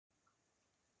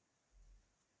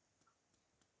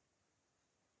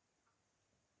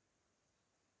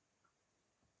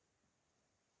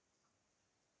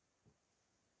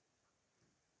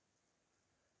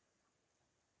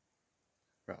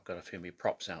Right, I've got a few of my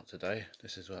props out today.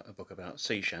 This is a book about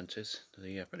sea shanties.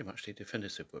 Pretty much the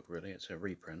definitive book, really. It's a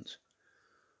reprint.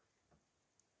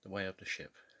 The Way of the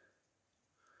Ship.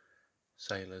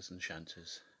 Sailors and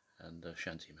shanties and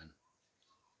shantymen.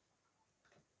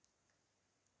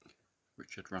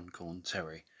 Richard Runcorn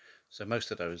Terry. So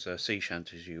most of those sea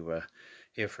shanties you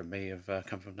hear from me have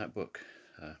come from that book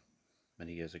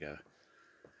many years ago.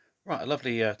 Right, a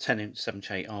lovely 10-inch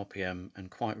 78 RPM and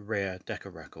quite rare Decca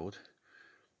record.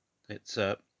 It's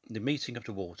The Meeting of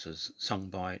the Waters, sung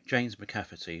by James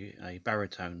Mccafferty, a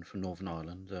baritone from Northern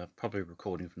Ireland, probably a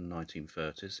recording from the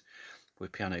 1930s,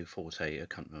 with pianoforte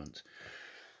accompaniment.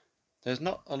 There's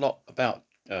not a lot about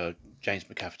James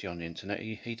Mccafferty on the internet.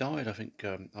 He died, I think,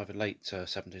 either late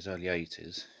 70s, early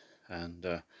 80s,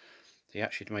 and he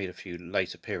actually made a few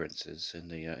late appearances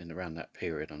in around that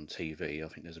period on TV. I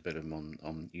think there's a bit of him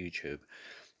on YouTube,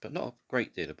 but not a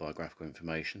great deal of biographical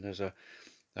information. There's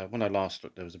when I last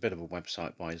looked, there was a bit of a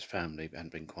website by his family, but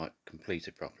hadn't been quite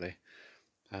completed properly,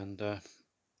 and the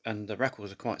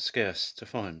records are quite scarce to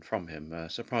find from him.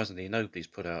 Surprisingly, nobody's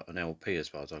put out an LP, as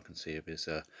far as I can see, of his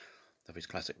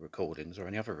classic recordings or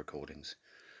any other recordings,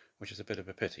 which is a bit of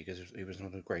a pity because he was one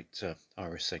of the great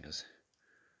Irish singers.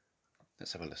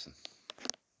 Let's have a listen.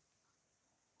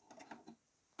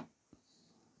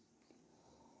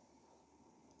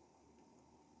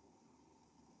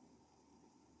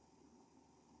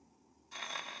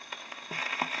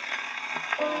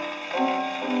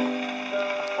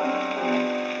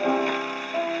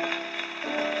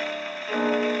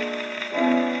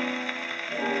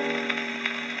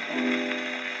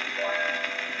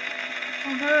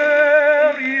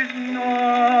 There is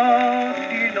not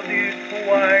in this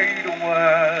wide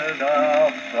world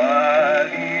a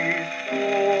valley so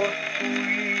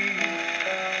sweet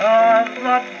as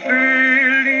that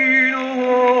veil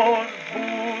in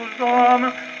whose bosom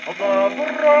the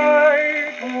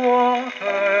bright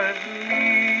waters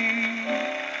meet.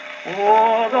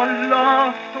 Oh, the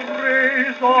last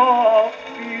rays of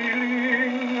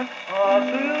feeling as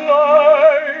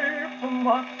life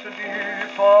must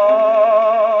depart.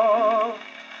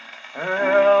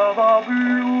 Ere the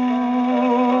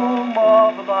bloom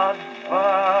of that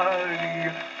valley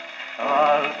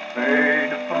shall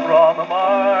fade from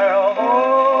my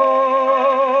heart.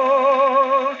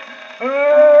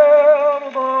 Ere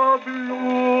the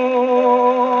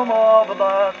bloom of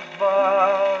that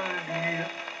valley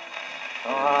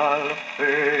shall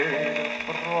fade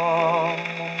from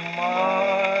my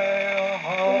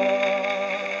heart.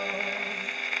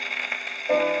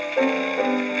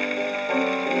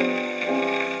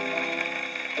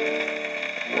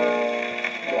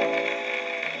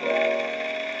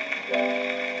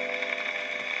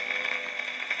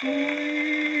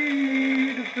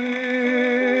 Sweet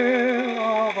veil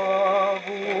of a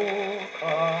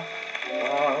boca,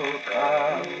 how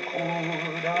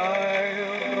could I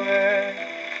rest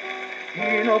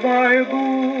in thy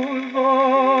bosom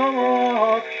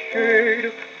of shade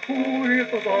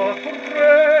with the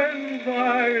friends I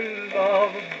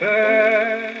love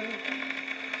best,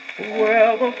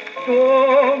 where the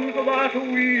storms that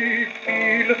we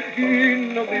feel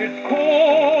in this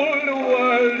cold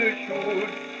world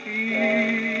should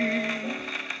cease,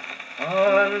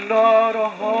 and our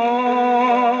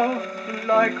hearts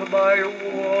like thy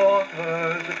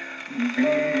waters be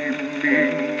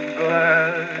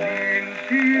mingled in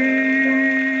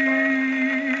peace,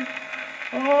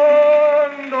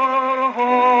 and our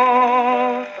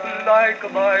hearts like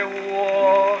thy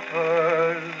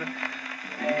waters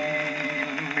be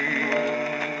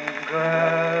mingled